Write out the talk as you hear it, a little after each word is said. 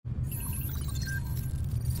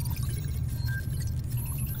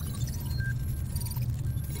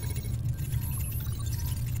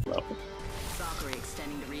Valkyrie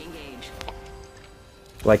extending to re-engage.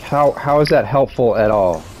 Like, how is that helpful at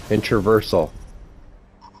all in traversal?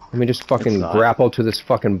 Let me just fucking grapple to this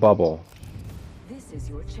fucking bubble. This is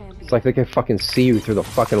your champion. It's like they can fucking see you through the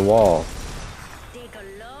fucking wall. Take a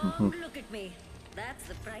long look at me. That's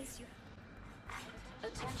the price you.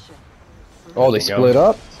 Attention. Oh, they split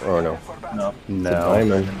up? Oh no. No.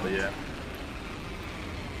 Diamond. Yeah.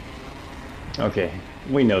 Okay,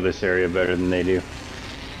 we know this area better than they do.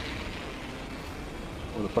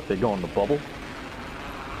 Where the fuck they go in the bubble?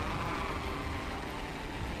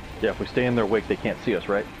 Yeah, if we stay in their wake, they can't see us,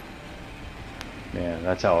 right? Yeah,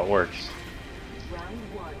 that's how it works. Round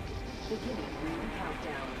 1. Beginning ring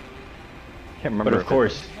countdown. Can't remember. But of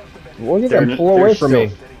course, Look at them pull away from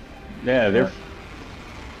me. Yeah, they're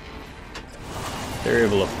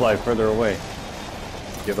able to fly further away.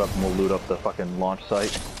 Give up and we'll loot up the fucking launch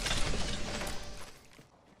site.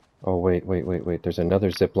 Oh wait. There's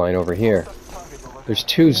another zip line over here. There's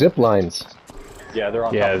 2 zip lines. Yeah, they're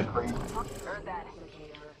on top of the crate.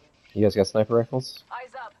 You guys got sniper rifles?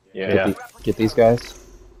 Eyes up. Yeah. Get these guys.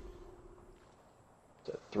 It's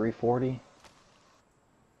at 340.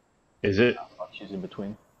 Is it? Oh, she's in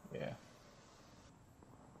between. Yeah.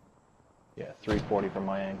 Yeah, 340 from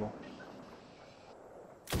my angle.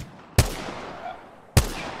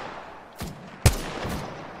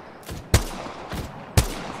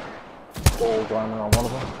 Gold armor on one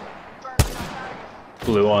of them.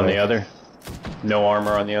 Blue on the other. No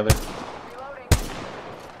armor on the other.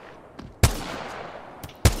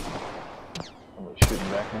 Somebody's shooting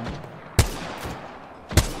back now.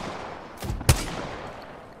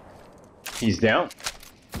 He's down.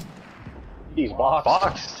 He's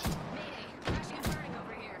boxed.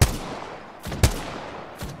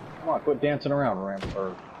 Come on, quit dancing around,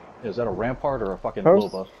 or is that a rampart or a fucking blow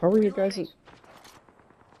bus? How are you guys?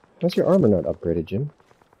 How's your armor not upgraded, Jim?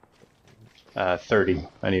 30.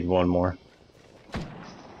 I need one more.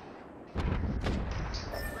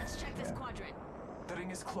 Let's check this quadrant. The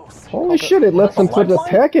ring is close. Holy shit! It lets them put the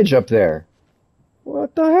package up there.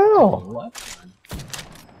 What the hell? What?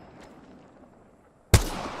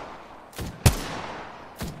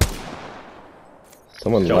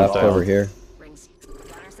 Someone left over here. Rings.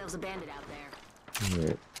 Got ourselves a bandit out there.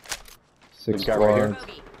 Alright. 6 This guy right here.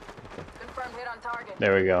 squads. Confirmed hit on target.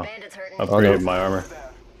 There we go. Bandits hurting. Upgraded my armor. Under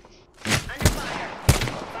fire.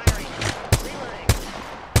 Firing. Reloading.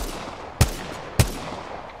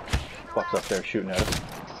 Fuck's up there shooting at us.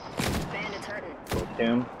 Bandits hurting. Go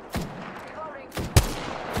him.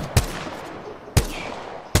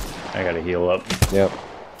 I gotta heal up. Yep.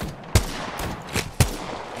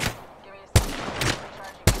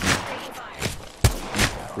 Taking fire.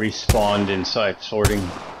 Respawned inside sorting.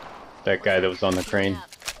 That guy that was on the crane.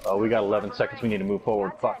 Oh, we got 11 seconds. We need to move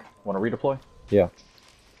forward. Fuck. Want to redeploy? Yeah.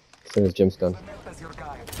 As soon as Jim's done. Main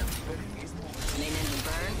engine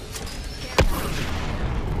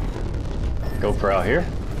burn. Go for out here.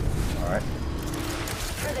 Alright.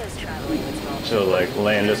 For those traveling with small So like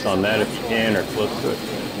land us on that if you can or close to it.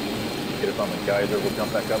 Get us on the geyser. We'll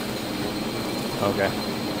jump back up. Okay.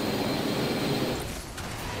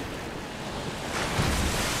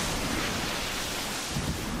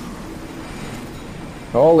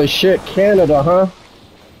 Holy shit, Canada, huh?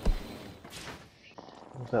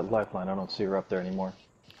 What's that lifeline? I don't see her up there anymore.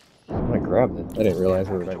 I grabbed it. I didn't realize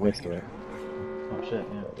we were right next to it. Oh shit,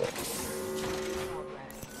 yeah.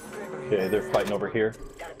 Okay, they're fighting over here.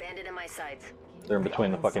 Got a bandit in my sights. They're in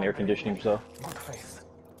between the fucking air conditioning stuff.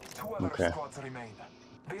 Okay.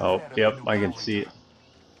 Oh, yep, I can see it.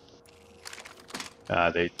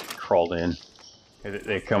 They crawled in.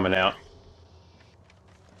 They're coming out.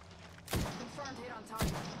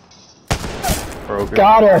 Broke her.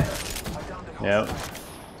 Got her! Yep.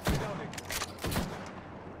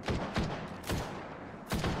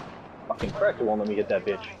 Fucking crack, it won't let me get that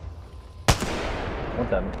bitch. I want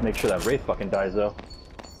that, make sure that Wraith fucking dies though.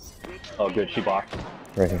 Oh good, she blocked.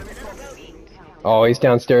 Right here. Oh, he's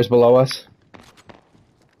downstairs below us.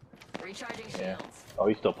 Recharging Yeah. shields. Oh,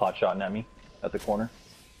 he's still pot shotting at me at the corner.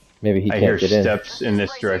 Maybe he I hear can't get in. steps in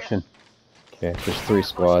this direction. Okay, there's 3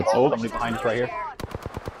 squads. Oh, somebody behind us right here.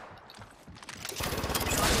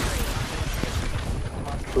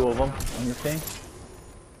 2 of them on your team.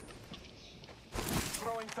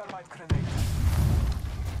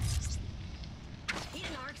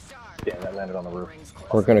 Damn, that landed on the roof.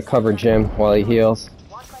 We're gonna cover Jim while he heals.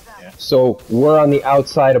 Yeah. So, we're on the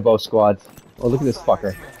outside of both squads. Oh, look at this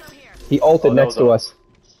fucker. He ulted next to us.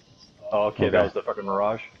 Oh, okay, that was the fucking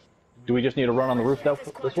Mirage. Do we just need to run on the roof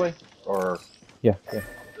this way? Or Yeah.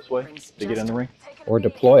 this way to get in the ring? Or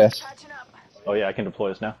deploy us. Oh yeah, I can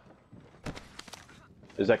deploy us now.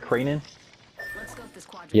 Is that crane in? Let's go with this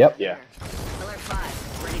quadrant. Yep. Yeah. Alert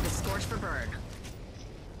 5, ready to scorch for burn.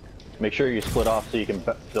 Make sure you split off so you can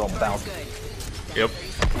don't bounce. Good. Yep. 30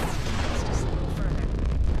 seconds. Just a little further.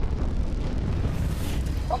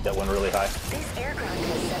 That went really high. This aircraft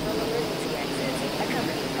has several emergency exits,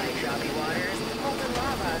 accompanied by choppy waters, molten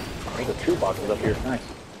lava. There's a two boxes up here. Nice.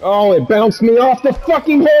 Oh, it bounced me off the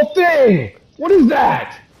fucking whole thing! What is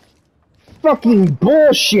that? Fucking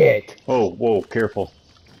bullshit! Oh, whoa, careful.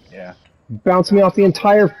 Yeah. Bounced me off the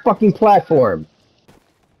entire fucking platform.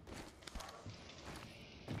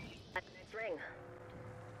 Next ring.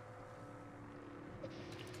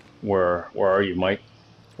 Where are you, Mike?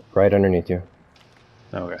 Right underneath you.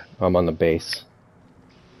 Okay. I'm on the base.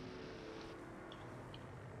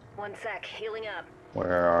 1 sec, healing up.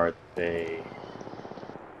 Where are they?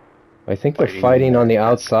 I think they're fighting on the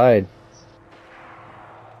outside.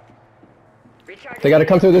 Recharge. They gotta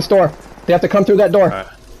come through this door. They have to come through that door. Alright.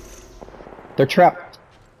 They're trapped.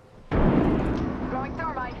 Throwing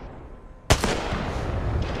thermite.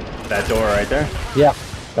 That door right there? Yeah,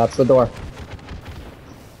 that's the door.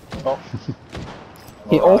 Oh.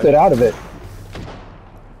 He ulted out of it.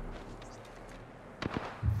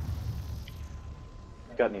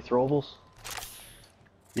 Got any throwables?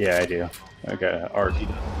 Yeah, I do. I got art. Ring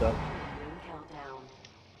countdown.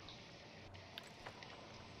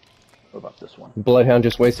 What about this one? Bloodhound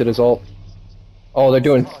just wasted his ult. Oh, they're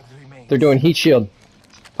doing heat shield.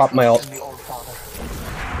 Pop my ult.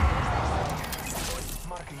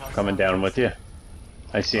 Coming down with you.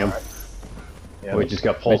 I see him. Yeah. We just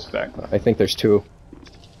got pulse back. I think there's two.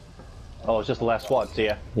 Oh, it's just the last squad. See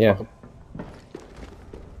ya. Yeah.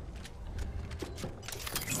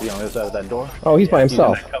 Be on the other side of that door. Oh, he's by He's in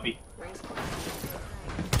himself. that cubby. Rings close.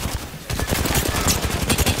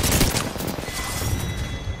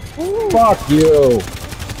 Fuck you.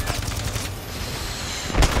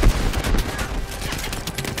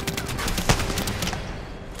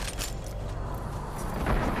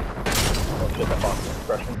 Oh shit, that box is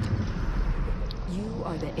refreshing. You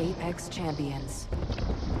are the Apex champions.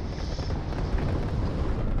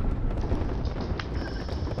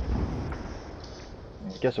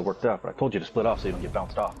 I guess it worked out, but I told you to split off so you don't get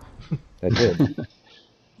bounced off. I did.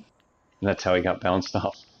 That's how he got bounced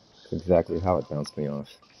off. That's exactly how it bounced me off.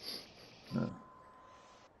 I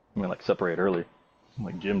mean, like, separate early,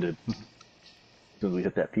 like Jim did. As soon as we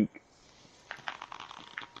hit that peak.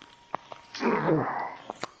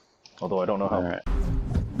 Although I don't know how Alright.